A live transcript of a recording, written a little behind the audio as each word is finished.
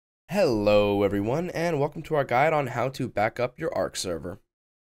Hello everyone, and welcome to our guide on how to back up your Ark server.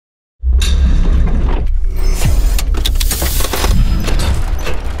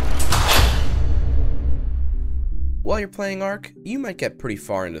 While you're playing Ark, you might get pretty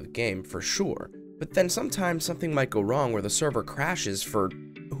far into the game for sure, but then sometimes something might go wrong where the server crashes for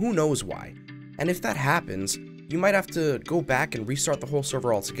who knows why. And if that happens, you might have to go back and restart the whole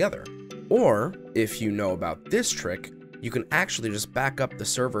server altogether. Or, if you know about this trick, you can actually just back up the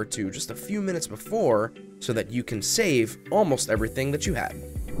server to just a few minutes before so that you can save almost everything that you had.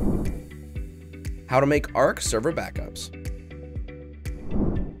 How to make Ark server backups.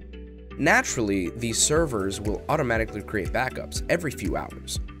 Naturally, these servers will automatically create backups every few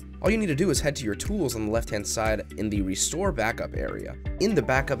hours. All you need to do is head to your tools on the left-hand side in the Restore Backup area. In the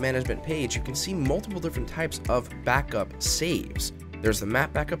Backup Management page, you can see multiple different types of backup saves. There's the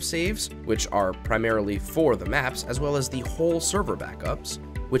map backup saves, which are primarily for the maps, as well as the whole server backups,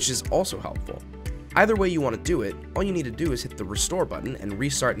 which is also helpful. Either way you want to do it, all you need to do is hit the restore button and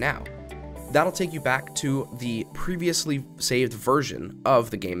restart now. That'll take you back to the previously saved version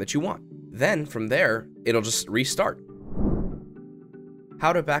of the game that you want. Then, from there, it'll just restart.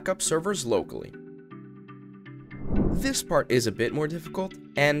 How to back up servers locally. This part is a bit more difficult,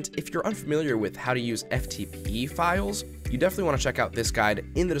 and if you're unfamiliar with how to use FTP files, you definitely want to check out this guide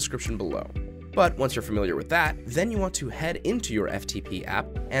in the description below. But once you're familiar with that, then you want to head into your FTP app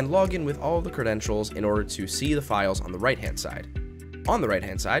and log in with all of the credentials in order to see the files on the right-hand side. On the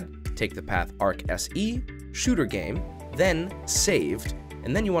right-hand side, take the path ArkSE, Shooter Game, then Saved,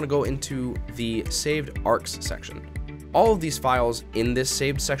 and then you want to go into the Saved Arks section. All of these files in this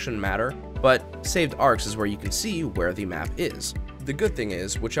saved section matter, but Saved Arks is where you can see where the map is. The good thing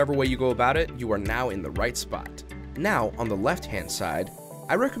is, whichever way you go about it, you are now in the right spot. Now, on the left-hand side,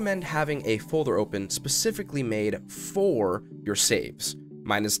 I recommend having a folder open specifically made for your saves.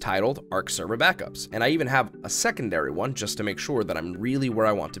 Mine is titled Ark Server Backups, and I even have a secondary one just to make sure that I'm really where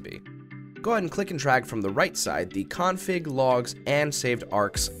I want to be. Go ahead and click and drag from the right side the config, logs, and saved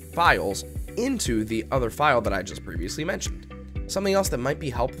arks files into the other file that I just previously mentioned. Something else that might be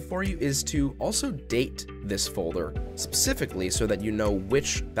helpful for you is to also date this folder specifically so that you know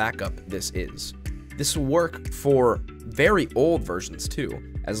which backup this is. This will work for very old versions too,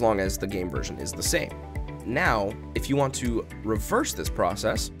 as long as the game version is the same. Now, if you want to reverse this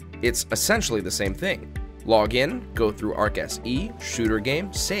process, it's essentially the same thing. Log in, go through ArkSE, Shooter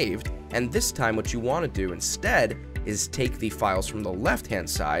Game, Saved, and this time what you want to do instead is take the files from the left-hand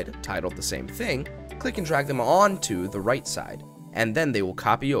side, titled the same thing, click and drag them onto the right side, and then they will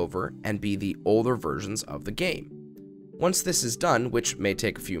copy over and be the older versions of the game. Once this is done, which may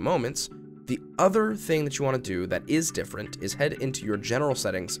take a few moments, the other thing that you want to do that is different is head into your general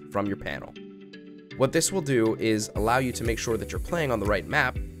settings from your panel. What this will do is allow you to make sure that you're playing on the right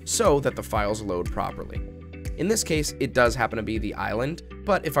map so that the files load properly. In this case, it does happen to be the island,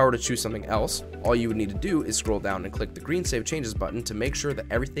 but if I were to choose something else, all you would need to do is scroll down and click the green Save Changes button to make sure that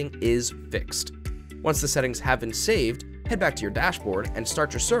everything is fixed. Once the settings have been saved, head back to your dashboard and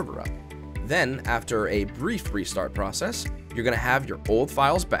start your server up. Then, after a brief restart process, you're going to have your old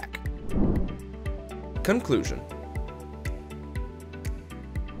files back. Conclusion.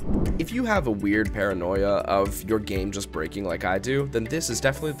 If you have a weird paranoia of your game just breaking like I do, then this is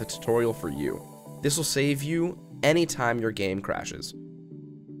definitely the tutorial for you. This will save you anytime your game crashes.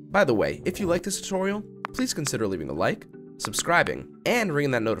 By the way, if you like this tutorial, please consider leaving a like, subscribing, and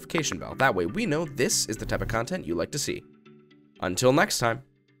ringing that notification bell. That way we know this is the type of content you like to see. Until next time.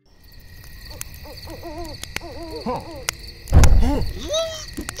 Huh.